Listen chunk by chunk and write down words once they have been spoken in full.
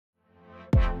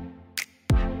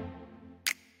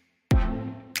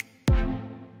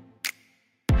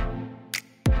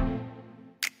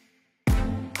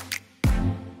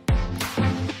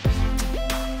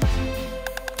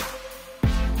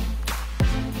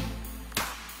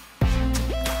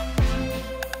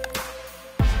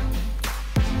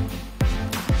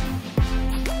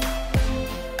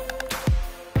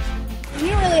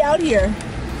here.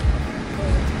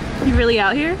 You really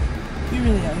out here? You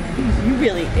really out here. You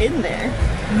really in there.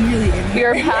 You really in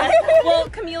here. You're packed. Well,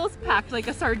 Camille's packed like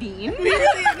a sardine. We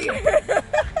really in here.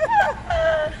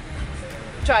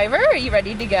 Driver, are you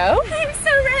ready to go? I'm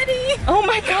so ready. Oh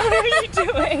my God, what are you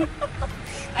doing?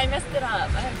 I messed it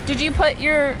up. Did you put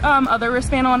your other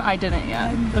wristband on? I didn't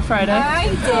yet. The Friday. I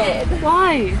did.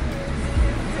 Why?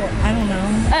 Well, I don't know.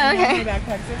 Oh, okay. My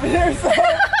backpack's over there, so.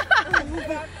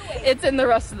 It's in the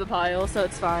rest of the pile, so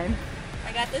it's fine.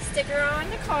 I got the sticker on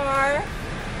the car.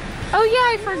 Oh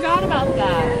yeah, I forgot about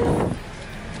that.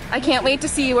 I can't wait to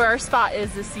see where our spot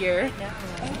is this year.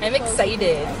 I'm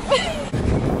excited.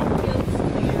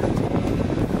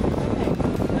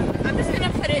 I'm just gonna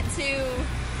put it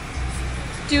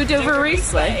to Dover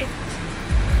Raceway.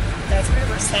 That's where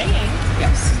we're staying.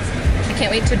 Yes. I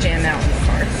can't wait to jam out in the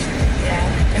car.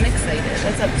 Yeah. I'm excited.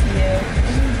 That's up to you.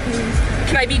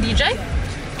 Can I be DJ?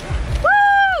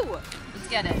 Woo! Let's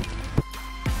get it.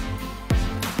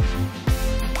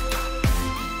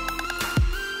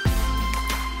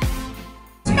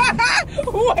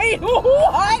 Wait,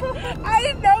 what? I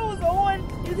didn't know it was on.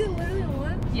 Is it literally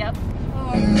on? Yep.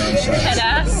 Oh, Head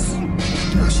ass.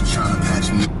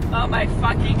 Oh my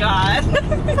fucking God.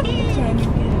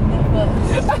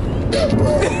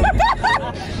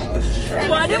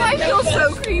 Why do I feel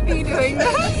so creepy doing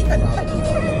that?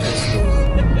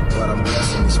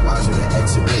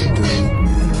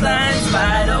 Blinds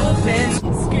wide open,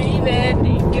 screaming,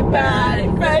 think about it,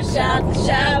 fresh out the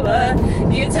shower,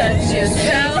 you touch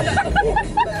yourself.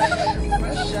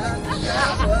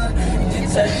 You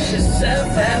touch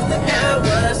yourself after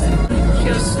hours,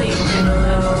 you're sleeping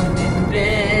alone in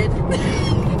bed.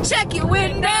 Check your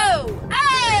window,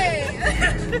 hey!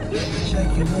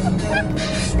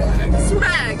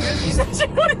 Swag.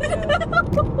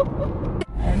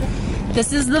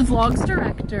 This is the vlog's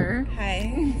director.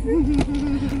 Hi.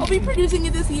 I'll be producing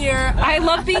it this year. I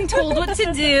love being told what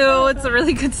to do. It's a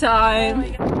really good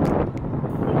time.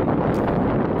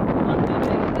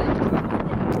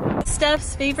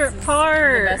 Steph's favorite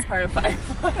part. Best part of Firefly.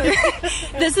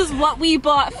 This is what we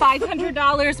bought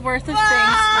 $500 worth of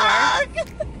things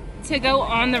for to go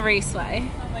on the raceway.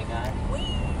 Oh my God.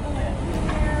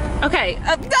 Okay.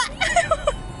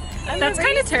 That's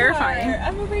kind of terrifying.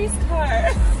 I'm a race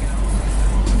car.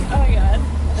 Oh my God.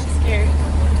 I'm scared.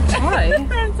 Why?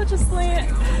 We're on such a slant.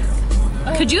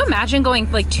 Could you imagine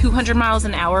going like 200 miles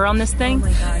an hour on this thing? Oh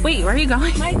my God. Wait, where are you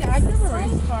going? My dad has a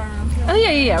race car. Oh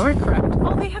yeah, we're correct.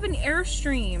 Oh, they have an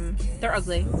Airstream. They're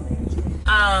ugly.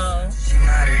 Oh.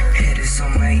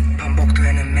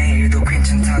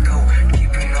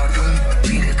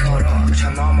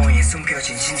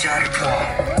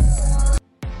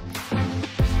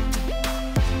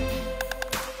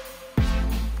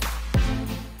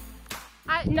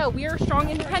 No, we are strong,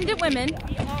 independent women.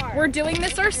 We're doing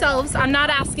this ourselves. I'm not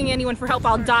asking anyone for help.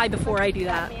 I'll die before I do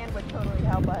that. That man would totally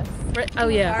help us. Oh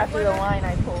yeah. After the line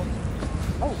I pulled.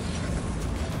 Oh.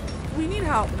 We need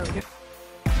help. No,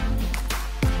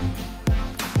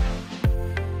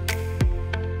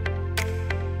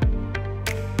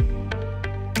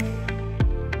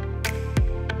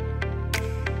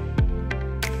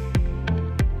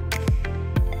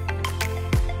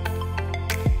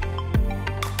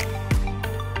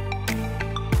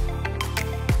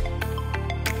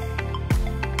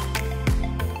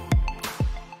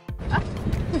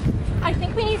 I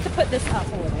think we need to put this up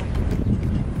a little.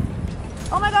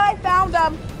 oh my God, I found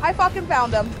them. I fucking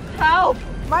found them. Help!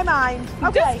 My mind.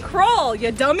 Okay. Just crawl,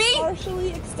 you dummy!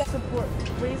 Partially extend support.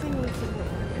 Raising root support.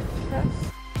 Okay.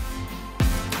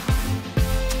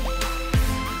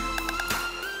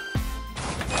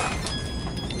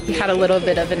 We had a little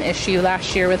bit of an issue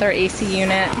last year with our AC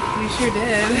unit. We sure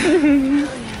did.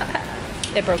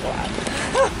 It broke a lot.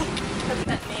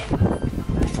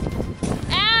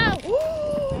 Ow!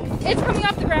 It's coming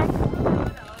off the ground.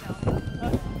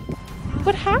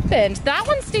 What happened? That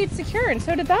one stayed secure and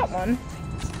so did that one.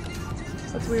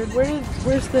 That's weird.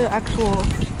 Where's the actual?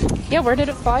 Yeah, where did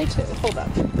it fly to? Hold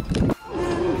up.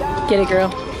 Get it,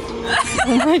 girl.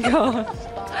 Oh my God.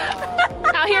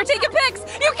 Out here taking pics.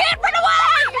 You can't run away!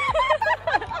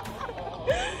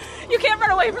 You can't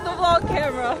run away from the vlog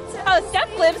camera. Oh,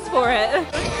 Steph lives for it.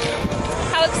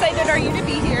 How excited are you to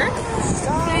be here?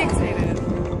 Very excited.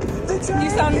 You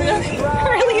sound really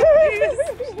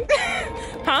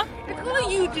Huh? It's a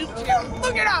YouTube channel.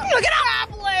 Look it up. Look it up!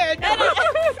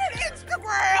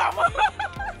 Instagram.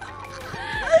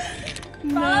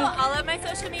 Follow all of my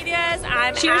social medias.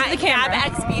 I'm Cheers at to the camera.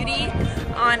 GabXBeauty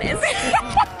on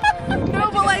Instagram. No,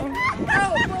 but like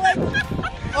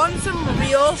on some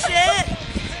real shit.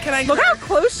 Can I? Look how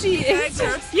close she Can I is.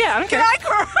 curse? Yeah, I don't Can care. I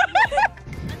curse?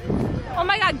 Oh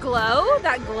my god, glow?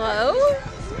 That glow?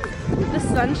 The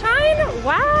sunshine?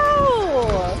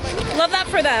 Wow. Love that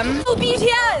for them. Oh,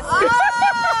 BTS! Oh!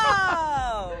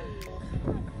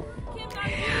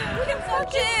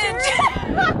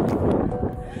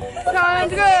 Time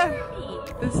to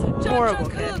go. This is horrible.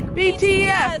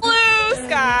 BTS. Blue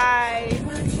sky.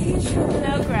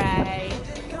 So gray.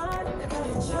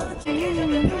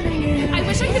 I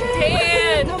wish I could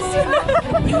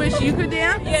dance. You wish you could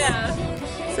dance? Yeah.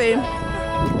 Same.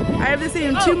 I have the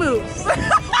same 2 moves.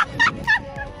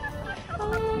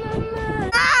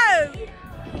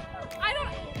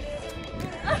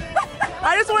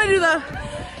 I just want to do the.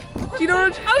 Do you know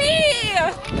what? Oh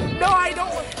yeah! No, I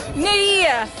don't.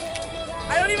 Yeah!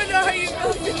 I don't even know how you do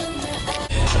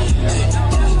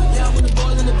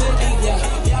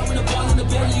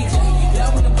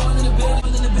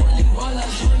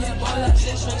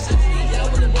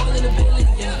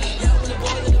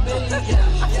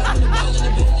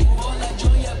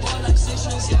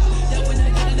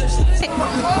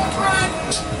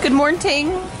Good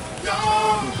morning.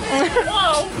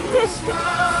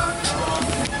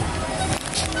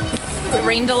 It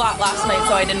rained a lot last night,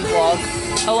 so I didn't vlog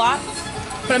a lot.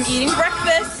 But I'm eating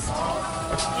breakfast.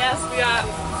 Yes, we got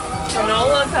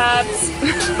granola cups.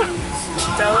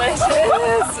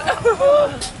 Delicious.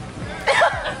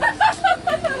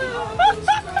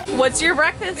 What's your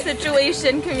breakfast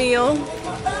situation, Camille?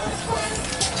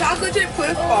 chocolate chip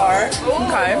Cliff Bar.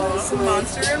 Okay. Some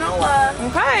Monster granola.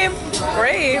 Okay,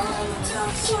 great.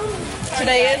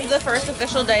 Today is the first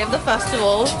official day of the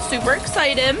festival. Super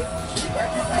excited.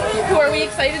 Who are we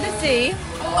excited to see?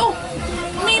 Oh,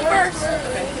 me first.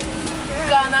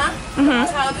 Gunna,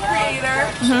 Tyler the Creator,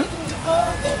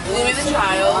 Louis the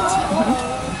Child,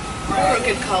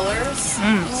 Crooked Colors.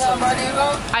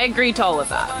 I agree to all of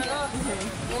that.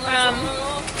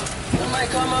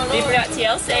 We forgot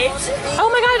TLC Oh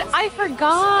my god, I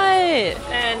forgot.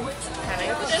 and Panic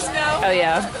at the Disco Oh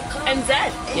yeah. and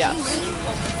Zed. Yeah.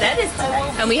 Zed is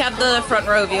today. And we have the front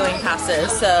row viewing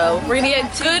passes, so we're gonna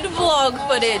get good vlog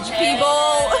footage,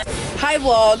 people. Hi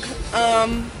vlog,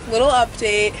 little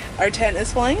update. Our tent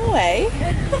is flying away.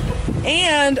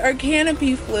 And our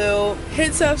canopy flew,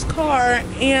 hit Steph's car,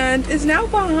 and is now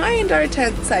behind our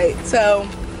tent site. So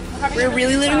we're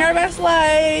really living our best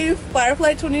life.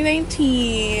 Firefly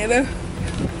 2019.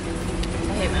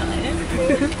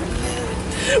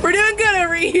 We're doing good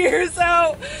over here,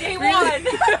 so Day one.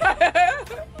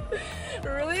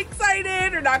 we're really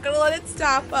excited. We're not gonna let it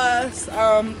stop us.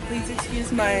 Please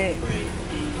excuse my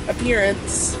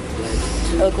appearance. I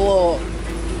look a little,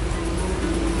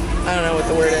 I don't know what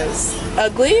the word is.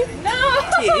 Ugly?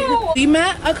 No! We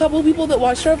met a couple people that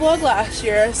watched our vlog last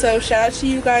year, so shout out to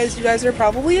you guys. You guys are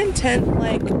probably in tent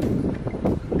like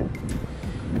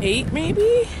 8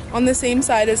 maybe on the same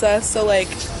side as us, so like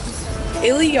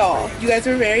illy y'all. You guys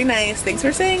are very nice. Thanks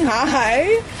for saying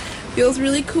hi. Feels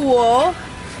really cool. A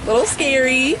little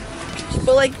scary,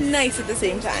 but like nice at the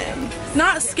same time.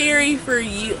 Not scary for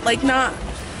you, like not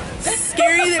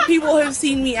scary that people have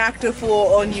seen me act a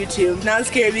fool on YouTube. Not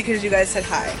scary because you guys said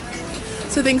hi.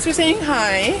 So thanks for saying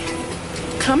hi.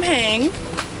 Come hang.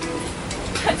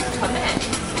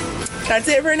 That's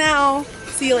it for now.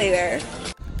 See you later.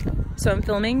 So I'm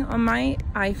filming on my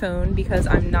iPhone because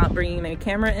I'm not bringing my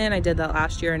camera in. I did that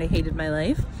last year and I hated my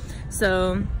life.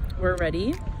 So we're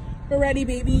ready. We're ready,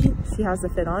 baby. She has the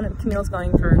fit on, and Camille's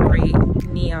going for a great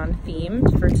neon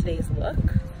themed for today's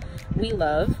look. We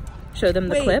love. Show them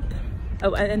the clip.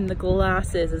 Oh, and the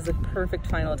glasses is the perfect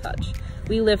final touch.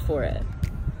 We live for it.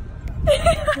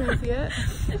 Can you see it?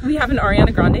 We have an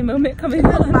Ariana Grande moment coming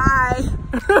up. Bye.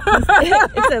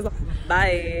 It says bye.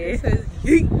 It says,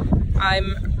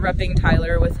 I'm repping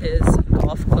Tyler with his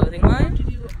golf clothing line.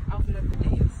 outfit of the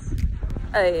days.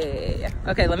 Yeah.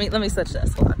 Okay, let me switch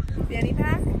this. Hold on. Fanny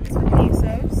pack is from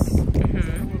ASOS.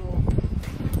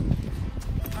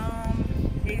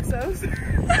 ASOS.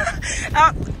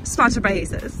 Sponsored by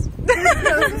ASOS.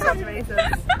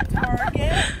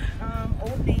 Target,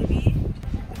 Old Navy.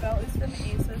 The belt is from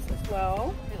ASOS as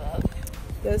well. We love.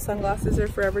 Those sunglasses are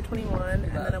Forever 21, and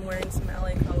then I'm wearing some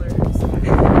LA colors.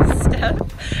 Steph,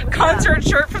 concert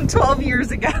shirt from 12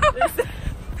 years ago.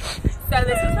 So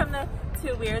this is from the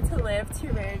Too Weird to Live, Too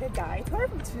Rare to Die tour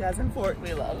from 2014.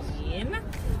 We love.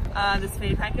 This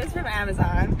fanny pack is from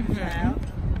Amazon.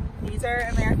 These are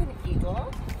American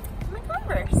Eagle. My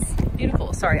Converse.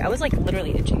 Beautiful. Sorry, I was like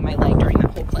literally itching my leg during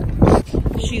that whole clip.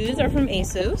 Shoes are from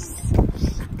ASOS.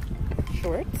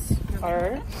 Shorts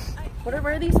are. Where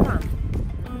are these from?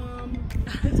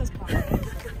 Princess Pop.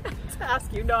 to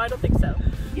ask you. No, I don't think so.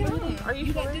 Yeah. Are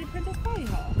you sure? Did Princess Polly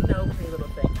Hall? No, Pretty Little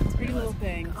Thing. Pretty Little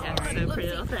Thing. Yeah, so Pretty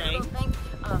Little Thing.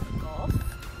 Golf.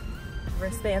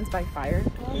 Wristbands by Fire.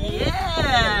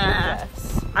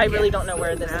 Yes. I really don't know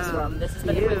where this is from. This has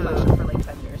been a quick question for like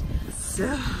 10 years.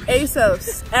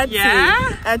 ASOS. Etsy.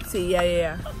 Yeah? Etsy.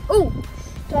 Yeah. Ooh.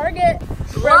 Target.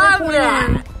 Love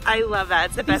that. I love that.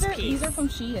 It's the best piece. These are from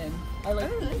Shein. I like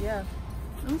these. Yeah.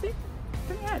 Let me see.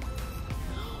 Bring your head.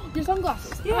 Your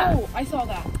sunglasses. Yeah. Oh, I saw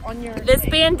that on your This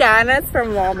thing. bandana's from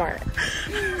Walmart.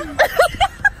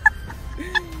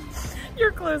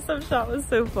 Your close-up shot was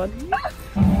so funny.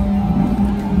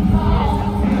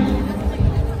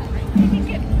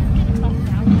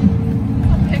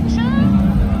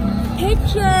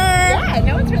 Picture. Yeah,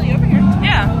 no one's really over here.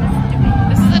 Yeah.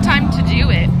 This is the time to do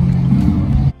it.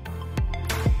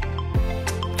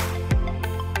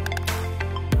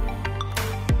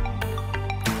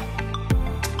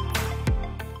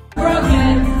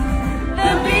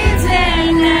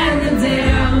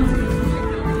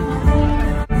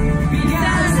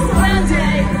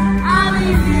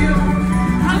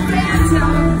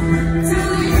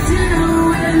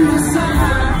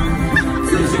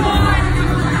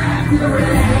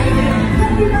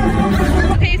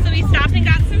 Okay, so we stopped and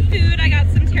got some food. I got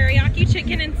some teriyaki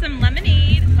chicken and some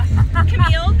lemonade.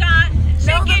 Camille got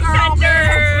chicken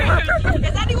tenders.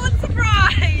 Is anyone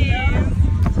surprised?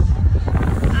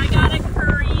 I got a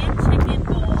Korean chicken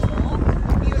bowl.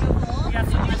 Beautiful. Did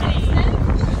you taste it?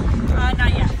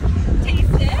 Not yet.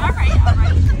 Taste it? All right.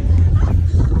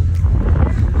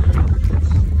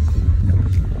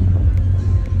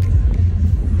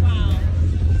 Wow.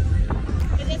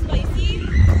 Is it spicy?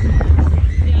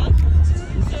 Yeah.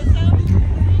 So.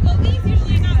 Well, these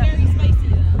usually are not very spicy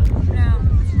though. No,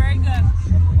 it's very good.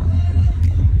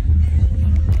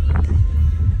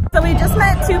 So we just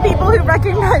met two people who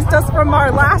recognized us from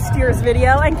our last year's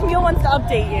video, and Camille wants to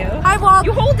update you. Hi vlog.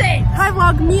 You hold it! Hi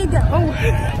vlog. Me again. Oh.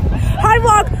 Hi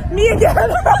vlog. Me again.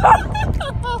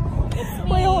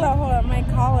 Wait, hold on. My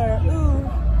collar. Ooh.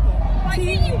 Why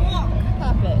can't you walk?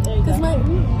 Pop it. There you Cause go. my.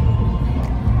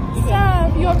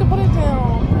 Stop. You have to put it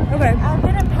down. Okay. I'm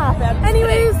gonna pop it.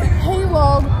 Anyways, hey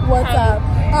vlog, what's up?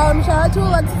 Shout out to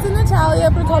Alexis and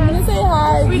Natalia for coming to say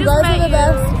hi. We You just guys are met the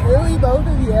best, really, both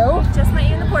of you. Just met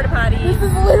you in the porta potty. This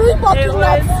is literally fucking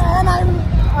nuts, and I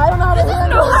don't know how to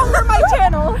handle No it. longer my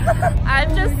channel.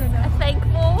 I'm just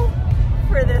thankful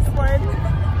for this one,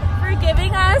 for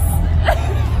giving us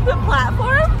the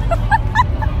platform.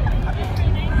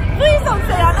 Please don't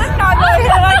say that. That's not really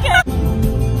good. I can't.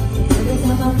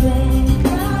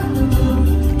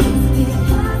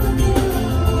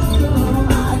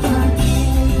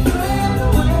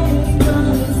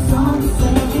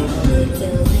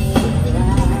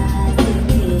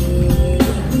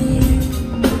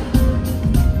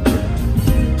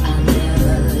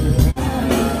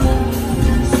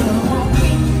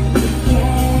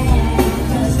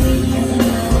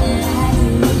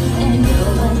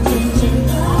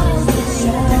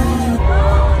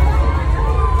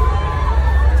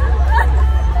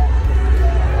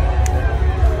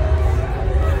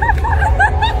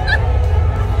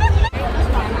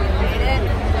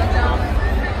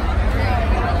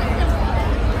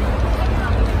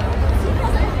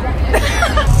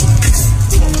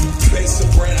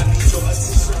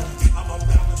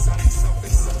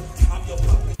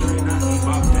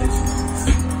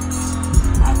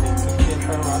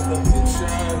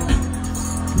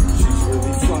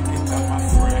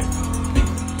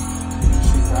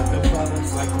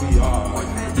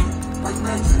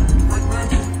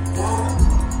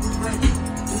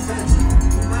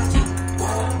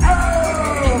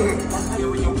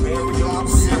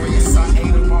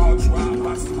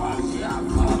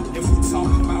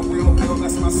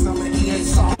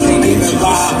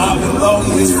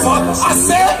 I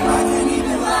said,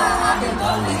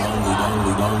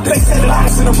 they said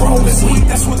lies in a row this week.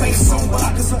 That's what they saw, but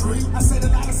I disagree. I said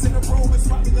lies in a row is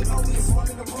probably the loneliest one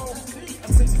in the row.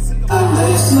 I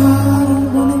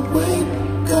don't wanna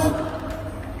wake up.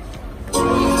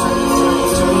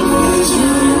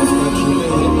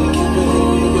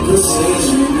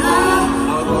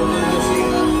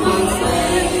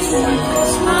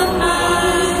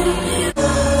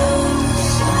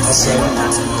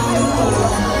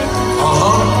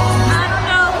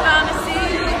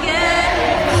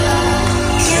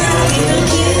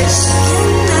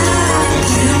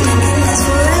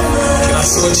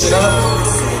 Switch it up.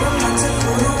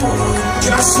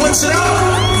 Can I switch it up?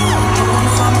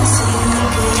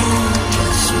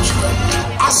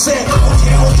 I said,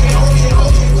 okay.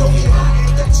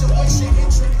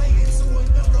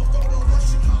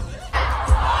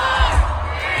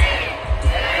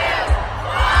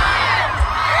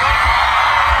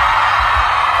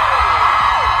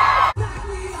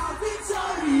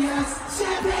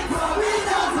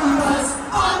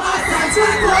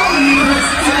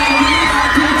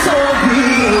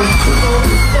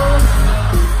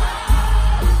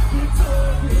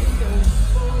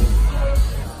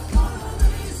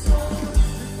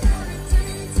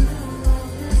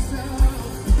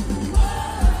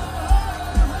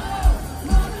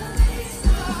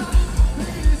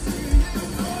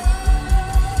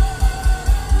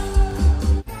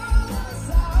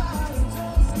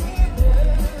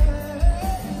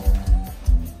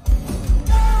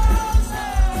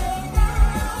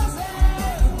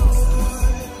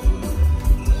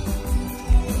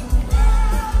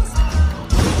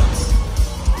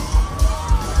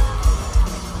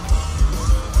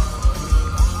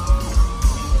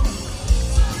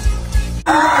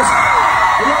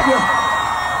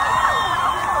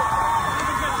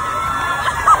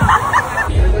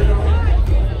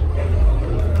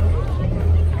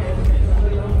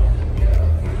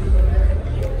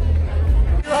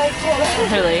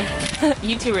 Really?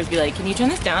 YouTubers be like, can you turn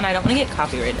this down? I don't want to get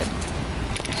copyrighted.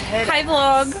 Hi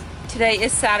vlog. Today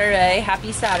is Saturday.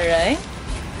 Happy Saturday.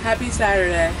 Happy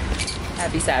Saturday.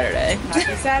 Happy Saturday.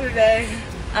 Happy Saturday.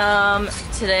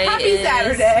 Today Happy is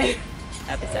Saturday.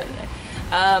 Happy Saturday.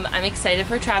 I'm excited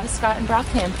for Travis Scott and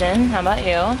Brockhampton. How about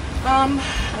you? I'm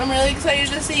really excited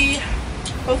to see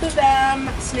both of them.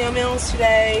 Snail Mails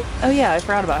today. Oh yeah, I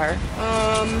forgot about her.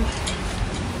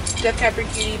 Death Cab for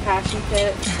Cutie, Passion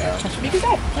Pit. So should be a good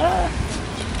day.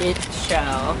 Good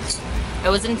show. I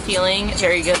wasn't feeling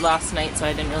very good last night, so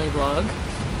I didn't really vlog.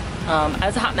 I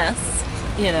was a hot mess,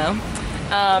 you know.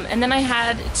 And then I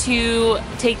had to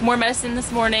take more medicine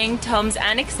this morning, Tums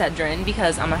and Excedrin,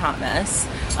 because I'm a hot mess.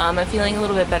 I'm feeling a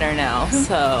little bit better now,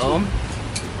 so,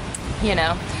 you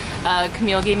know.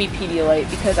 Camille gave me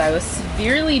Pedialyte because I was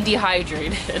severely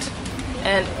dehydrated.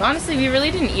 And honestly, we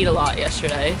really didn't eat a lot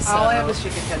yesterday, so. All I had was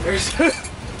chicken tenders.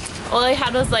 All I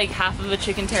had was like half of a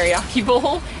chicken teriyaki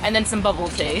bowl and then some bubble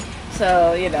tea.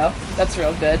 So, you know, that's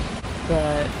real good.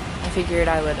 But I figured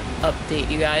I would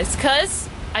update you guys because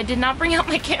I did not bring out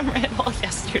my camera at all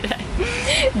yesterday.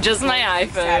 Just my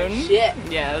iPhone. Sad shit.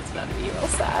 Yeah, it's about to be real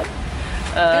sad.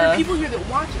 There are people here that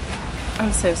watch it.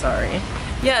 I'm so sorry.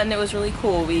 Yeah, and it was really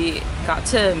cool. We got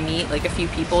to meet like a few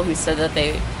people who said that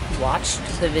they watched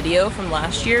the video from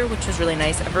last year, which was really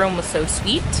nice. Everyone was so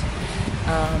sweet.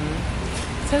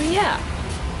 So yeah,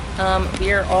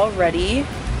 we are all ready.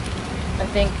 I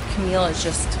think Camille is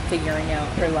just figuring out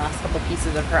her last couple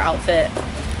pieces of her outfit.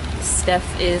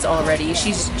 Steph is all ready.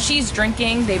 She's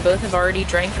drinking. They both have already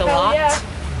drank a lot. Yeah.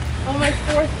 On my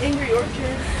 4th Angry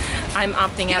Orchard. I'm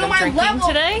opting out of drinking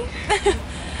today.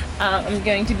 I'm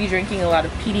going to be drinking a lot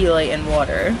of Pedialyte and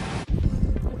water. I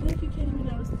feel like you can't even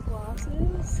notice the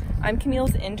glasses. I'm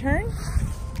Camille's intern.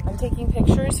 I'm taking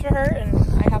pictures for her, and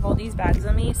I have all these bags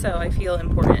on me, so I feel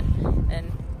important.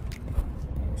 And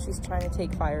she's trying to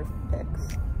take fire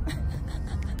pics.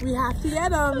 We have to get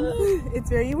them.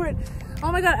 It's very important.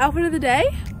 Oh my god, outfit of the day?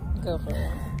 Go for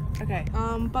it. Okay,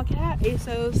 bucket hat,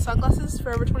 ASOS, sunglasses,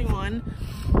 Forever 21.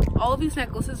 All of these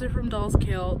necklaces are from Dolls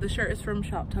Kill. The shirt is from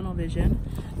Shop Tunnel Vision.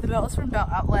 The belt is from Belt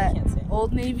Outlet.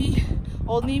 Old Navy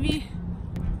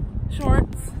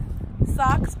shorts.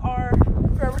 Socks are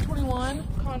Forever 21.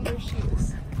 Converse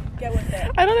shoes. Get with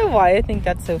it. I don't know why I think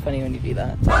that's so funny when you do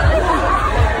that. We're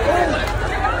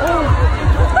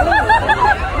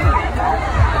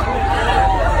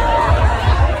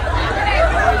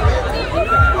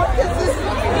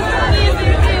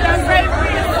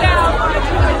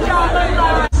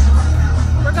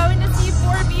going to see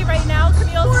 4B right now.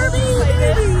 Camille's really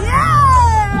excited.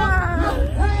 Yeah!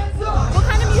 What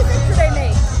kind of music do they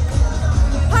make?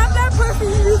 Pop that pussy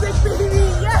music, baby!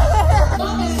 Yeah!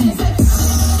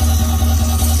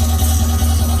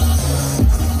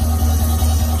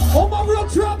 All my real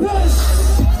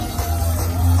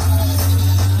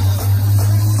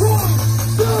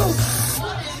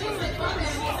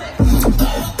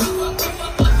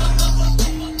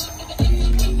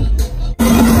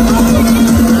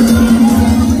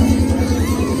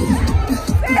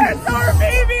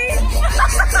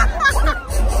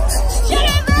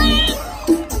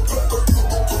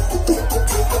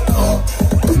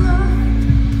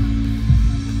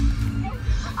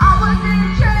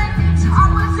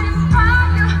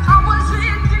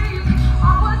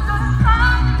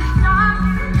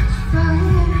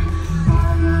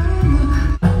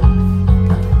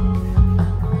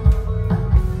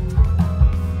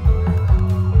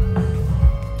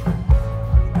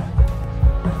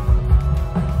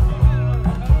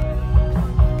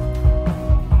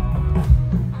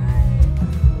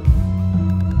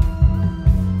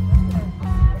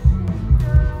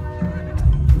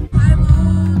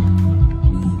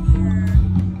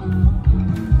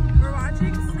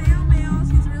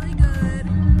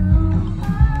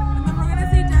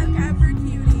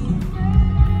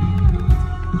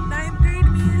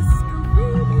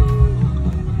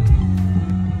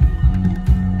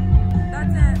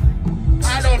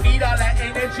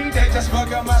just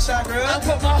fuck up my chakra. I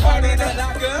put my heart in the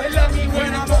locker. They love me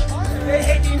when I'm up. They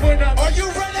hate me when I'm. Are you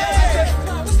ready?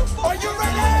 Are you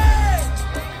ready?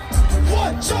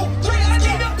 1, 2, 3, I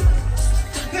need up.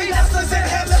 The hustlers in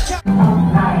helicopter.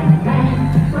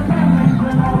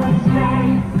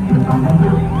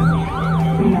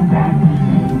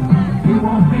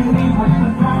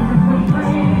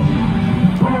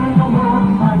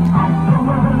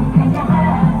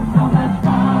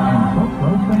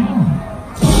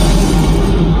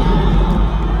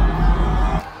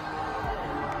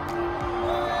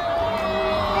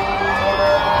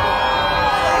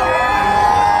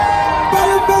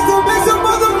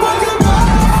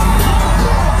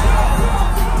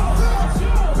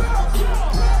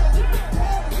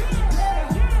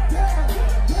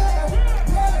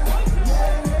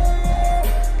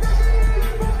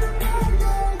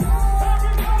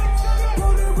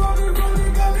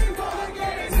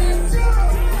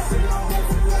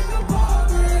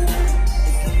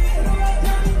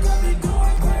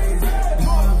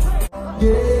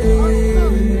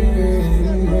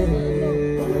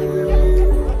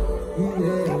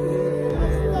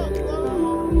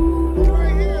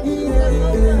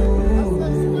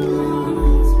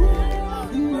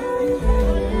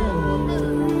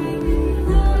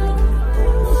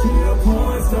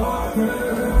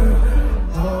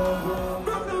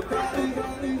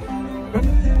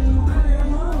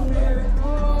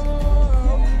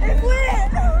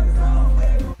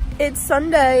 It's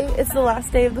Sunday. It's the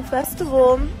last day of the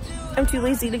festival. I'm too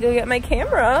lazy to go get my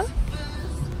camera.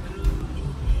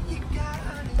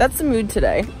 That's the mood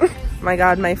today. My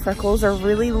God, my freckles are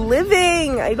really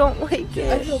living. I don't like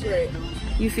it. I feel great.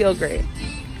 You feel great.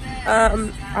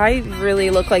 I really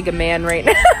look like a man right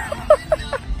now.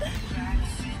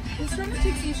 This friend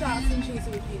takes these shots and shoots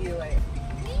a Wikipedia.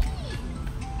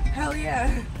 Hell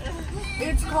yeah.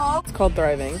 It's called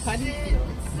Thriving. How do you feel?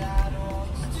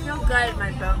 I feel good.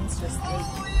 My bones just ache.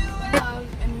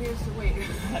 And here's the wait.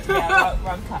 Yeah,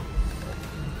 wrong cut.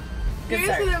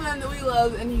 Here's to the men that we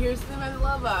love, and here's to the men that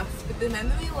love us. But the men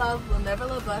that we love will never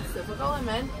love us. So fuck all the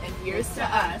men, and here's to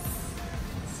us.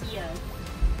 See ya.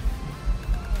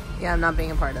 Yeah, I'm not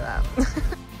being a part of that.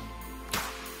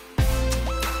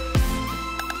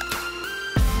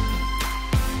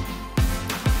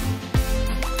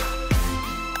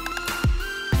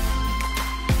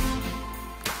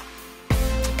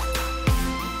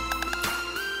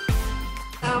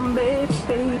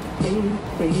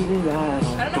 I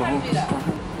don't know how to do that.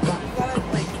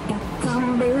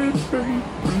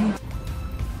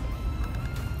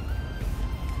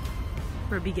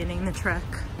 We're beginning the trek.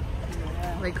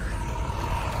 Yeah. Like,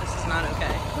 This is not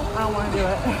okay. I don't want to do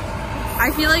it.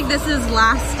 I feel like this is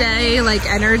last day, like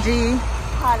energy.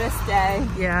 Hottest day.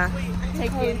 Yeah.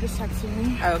 Take you. Just texted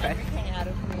me. Oh, okay. Everything out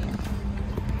of me.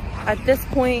 At this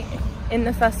point in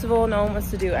the festival, no one wants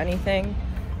to do anything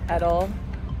at all.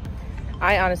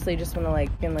 I honestly just want to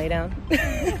like fucking lay down.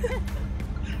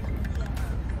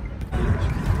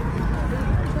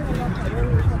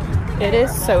 It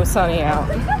is so sunny out.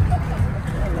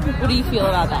 What do you feel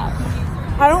about that?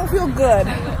 I don't feel good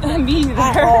Me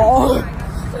at all.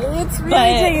 It's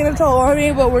really taking a toll on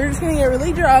me, but we're just gonna get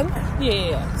really drunk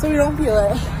Yeah. so we don't feel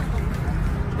it.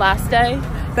 Last day?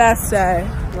 Best day.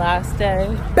 Last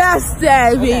day. Best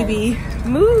day, baby.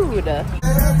 Mood.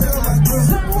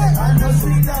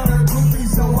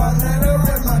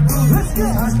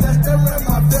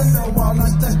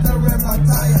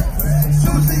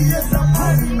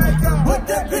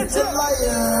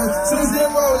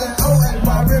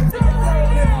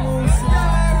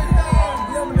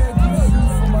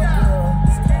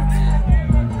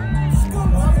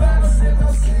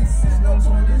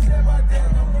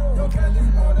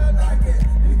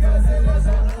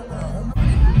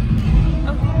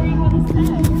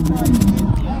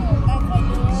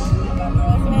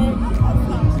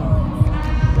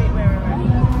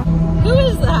 Who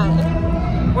is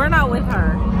that? We're not with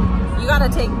her. You gotta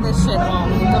take this shit off.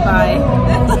 Goodbye.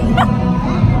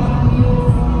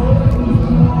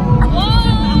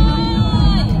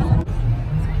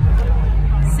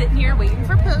 Sitting here waiting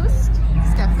for post.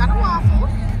 Steph got a waffle.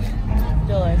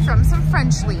 Delish. From some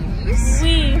French ladies.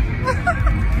 We.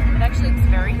 It actually looks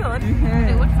very good.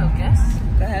 It would focus.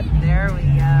 Go ahead. There we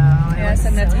go. Yes,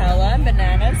 and Nutella,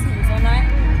 bananas, hazelnut,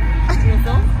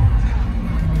 drizzle.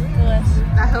 Delish.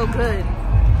 That's so good.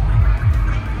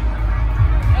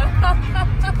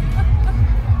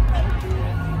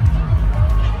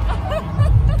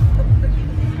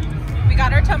 We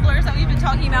got our tumblers that we've been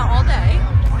talking about all day.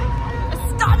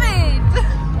 Stop it!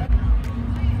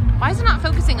 Why is it not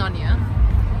focusing on you?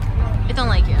 It don't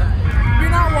like you.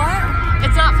 You're not what?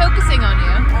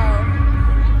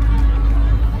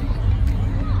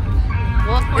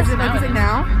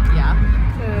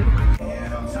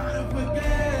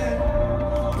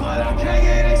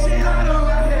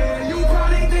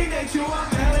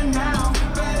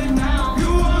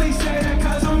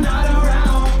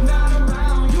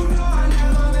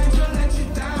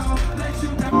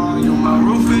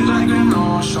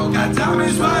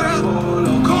 diamonds light up.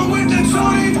 Come with the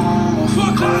Tony,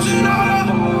 fuck clouds and all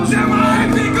that my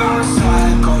head be gone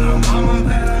side. Call her mama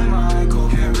better Michael.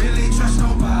 Can't really trust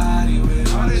nobody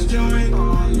with all this jewelry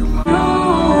on you.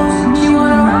 She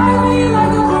wanna ride me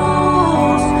like a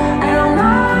rose, and I'm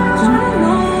not trying to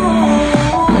lose.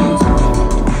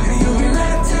 And you can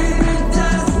let it take the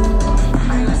dust,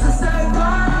 unless I say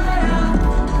fire.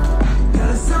 Got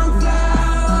a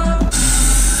sunflower.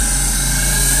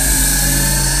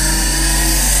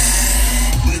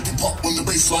 Let it pop when the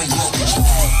bassline drops.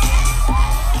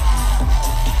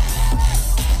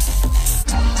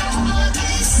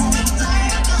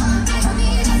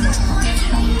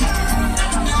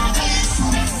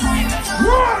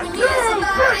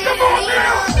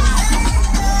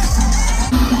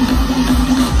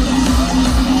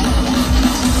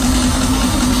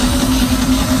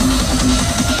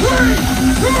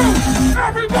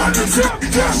 Everybody jump,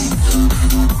 jump!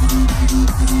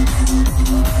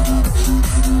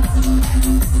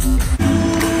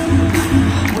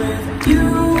 With you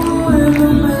in the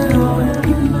middle.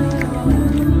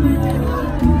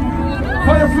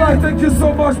 Firefly, thank you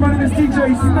so much. My name is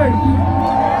DJ Snake.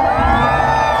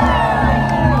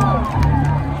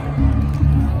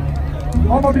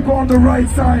 All my people on the right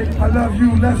side, I love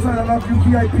you. Left side, I love you.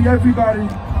 VIP, everybody.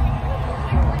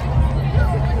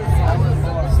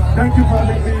 Thank you for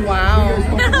having me. Wow.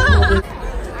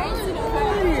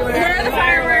 Where are the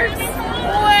fireworks?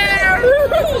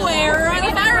 Where are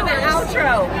the fireworks?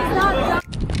 Outro.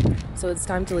 So it's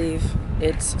time to leave.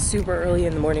 It's super early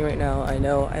in the morning right now. I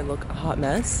know I look a hot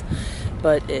mess,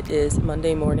 but it is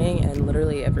Monday morning and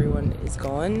literally everyone is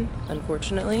gone,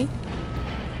 unfortunately.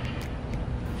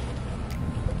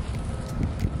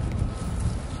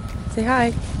 Say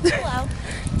hi. Hello.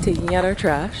 Taking out our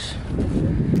trash.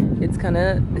 It's kind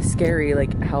of scary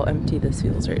like how empty this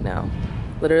feels right now.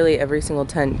 Literally every single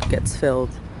tent gets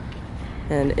filled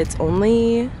and it's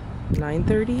only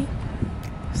 9:30,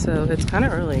 so it's kind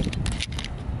of early.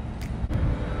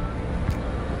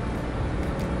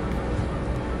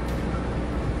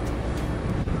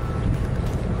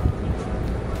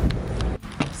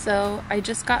 So I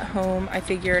just got home. I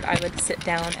figured I would sit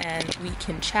down and we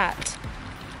can chat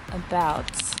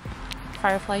about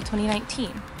Firefly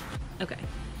 2019. Okay.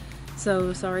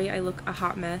 So sorry I look a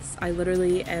hot mess. I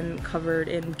literally am covered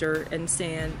in dirt and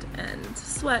sand and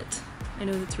sweat. I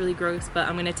know that's really gross, but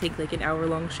I'm gonna take like an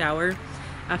hour-long shower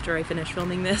after I finish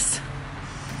filming this.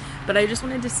 But I just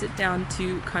wanted to sit down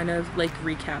to kind of like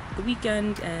recap the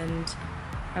weekend and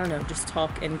I don't know, just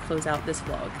talk and close out this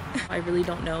vlog. I really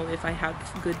don't know if I have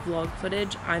good vlog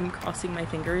footage. I'm crossing my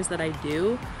fingers that I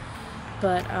do.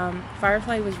 But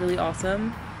Firefly was really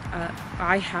awesome.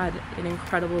 I had an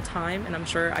incredible time, and I'm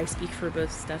sure I speak for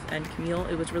both Steph and Camille.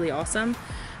 It was really awesome.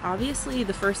 Obviously,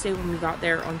 the first day when we got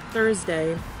there on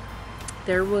Thursday,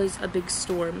 there was a big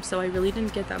storm, so I really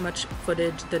didn't get that much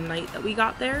footage the night that we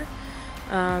got there.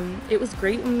 It was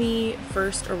great when we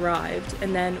first arrived,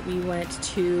 and then we went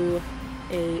to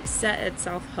a set at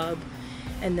South Hub,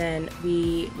 and then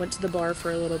we went to the bar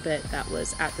for a little bit that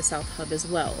was at the South Hub as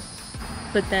well.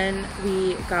 But then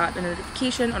we got a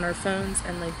notification on our phones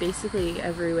and like basically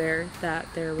everywhere that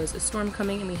there was a storm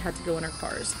coming and we had to go in our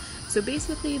cars. So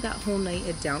basically that whole night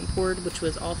it downpoured, which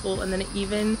was awful, and then it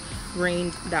even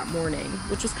rained that morning,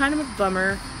 which was kind of a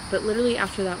bummer, but literally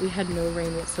after that we had no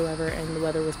rain whatsoever and the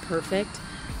weather was perfect.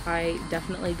 I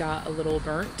definitely got a little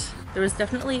burnt. There was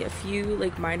definitely a few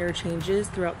like minor changes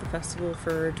throughout the festival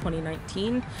for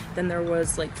 2019 than there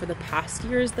was like for the past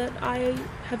years that I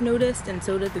have noticed, and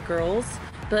so did the girls,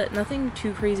 but nothing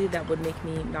too crazy that would make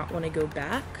me not want to go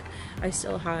back. I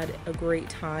still had a great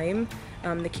time.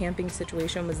 The camping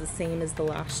situation was the same as the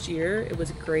last year. It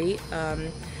was great.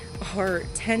 Our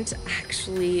tent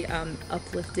actually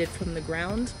uplifted from the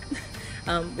ground,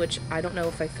 which I don't know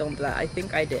if I filmed that. I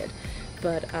think I did.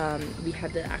 But we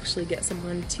had to actually get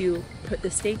someone to put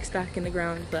the stakes back in the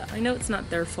ground, but I know it's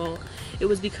not their fault. It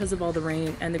was because of all the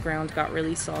rain and the ground got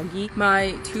really soggy.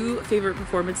 My two favorite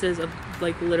performances of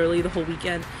like literally the whole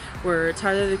weekend were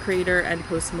Tyler the Creator and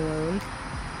Post Malone.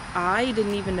 I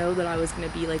didn't even know that I was gonna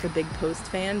be like a big Post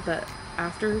fan, but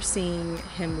after seeing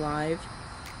him live,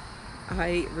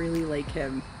 I really like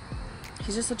him.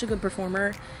 He's just such a good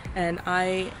performer, and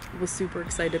I was super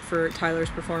excited for Tyler's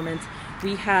performance.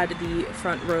 We had the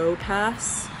front row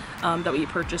pass that we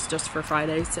purchased just for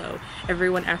Friday, so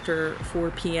everyone after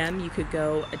 4 p.m. you could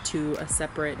go to a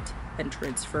separate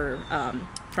entrance for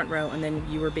front row, and then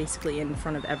you were basically in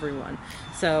front of everyone.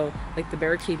 So like the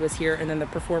barricade was here, and then the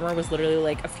performer was literally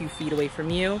like a few feet away from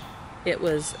you. it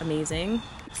was amazing.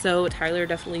 So Tyler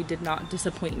definitely did not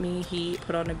disappoint me. He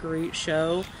put on a great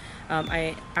show.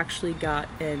 I actually got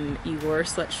an Igor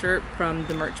sweatshirt from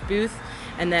the merch booth,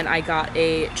 and then I got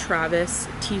a Travis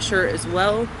t-shirt as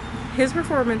well. His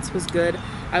performance was good.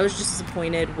 I was just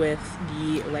disappointed with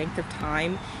the length of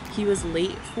time. He was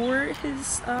late for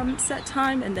his set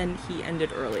time, and then he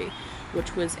ended early,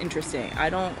 which was interesting. I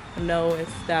don't know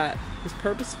if that was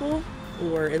purposeful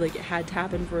or like it had to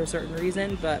happen for a certain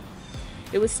reason, but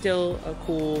it was still a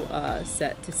cool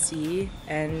set to see,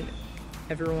 and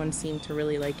everyone seemed to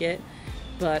really like it.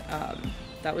 But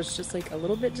that was just like a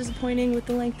little bit disappointing with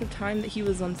the length of time that he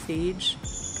was on stage.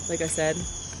 Like I said,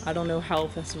 I don't know how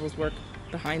festivals work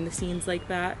behind the scenes like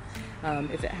that,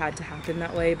 if it had to happen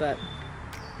that way, but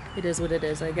it is what it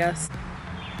is, I guess.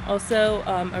 Also,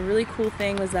 a really cool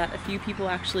thing was that a few people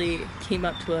actually came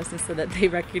up to us and said that they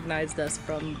recognized us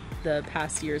from the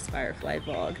past year's Firefly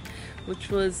vlog, which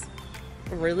was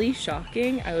really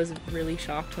shocking. I was really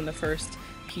shocked when the first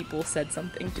people said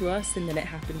something to us, and then it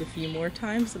happened a few more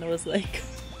times, and I was like,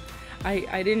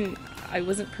 I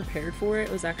wasn't prepared for it.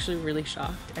 I was actually really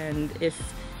shocked. And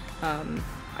if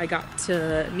I got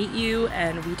to meet you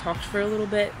and we talked for a little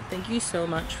bit, thank you so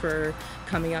much for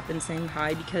coming up and saying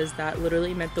hi, because that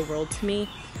literally meant the world to me.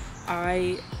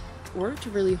 I worked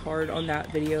really hard on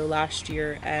that video last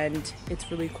year, and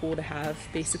it's really cool to have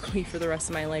basically for the rest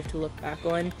of my life to look back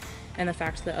on. And the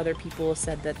fact that other people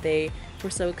said that they were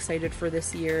so excited for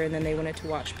this year, and then they wanted to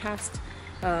watch past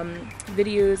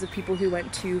videos of people who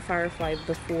went to Firefly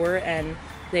before, and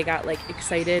they got like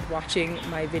excited watching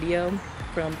my video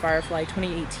from Firefly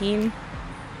 2018.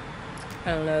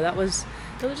 I don't know, that was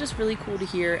just really cool to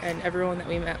hear, and everyone that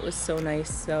we met was so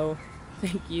nice. So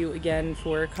thank you again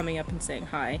for coming up and saying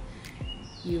hi.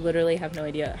 You literally have no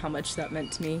idea how much that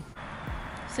meant to me.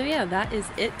 So yeah, that is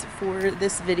it for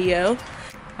this video.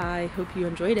 I hope you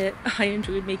enjoyed it. I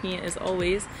enjoyed making it as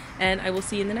always, and I will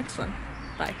see you in the next one.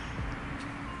 Bye.